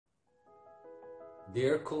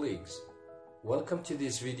Dear colleagues, welcome to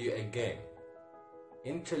this video again.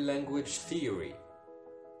 Interlanguage Theory.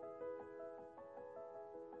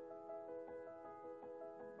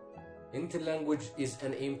 Interlanguage is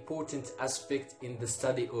an important aspect in the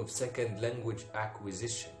study of second language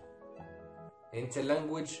acquisition.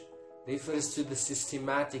 Interlanguage refers to the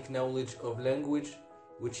systematic knowledge of language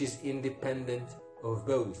which is independent of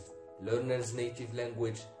both learner's native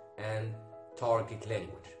language and target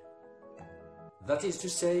language. That is to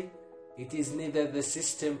say, it is neither the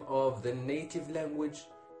system of the native language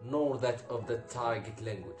nor that of the target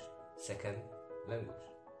language, second language.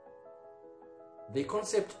 The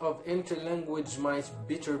concept of interlanguage might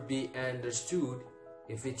better be understood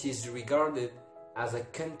if it is regarded as a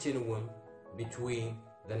continuum between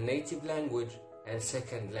the native language and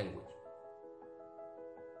second language.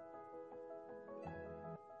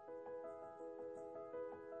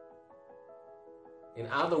 In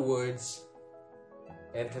other words,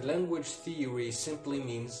 interlanguage theory simply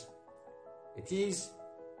means it is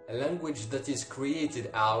a language that is created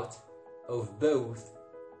out of both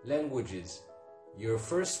languages, your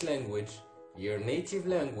first language, your native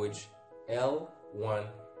language, L1,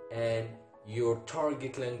 and your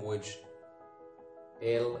target language,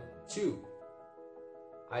 L2.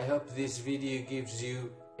 I hope this video gives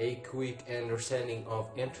you a quick understanding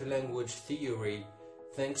of interlanguage theory.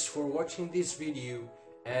 Thanks for watching this video,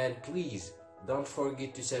 and please don't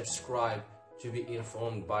forget to subscribe to be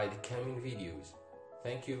informed by the coming videos.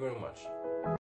 Thank you very much.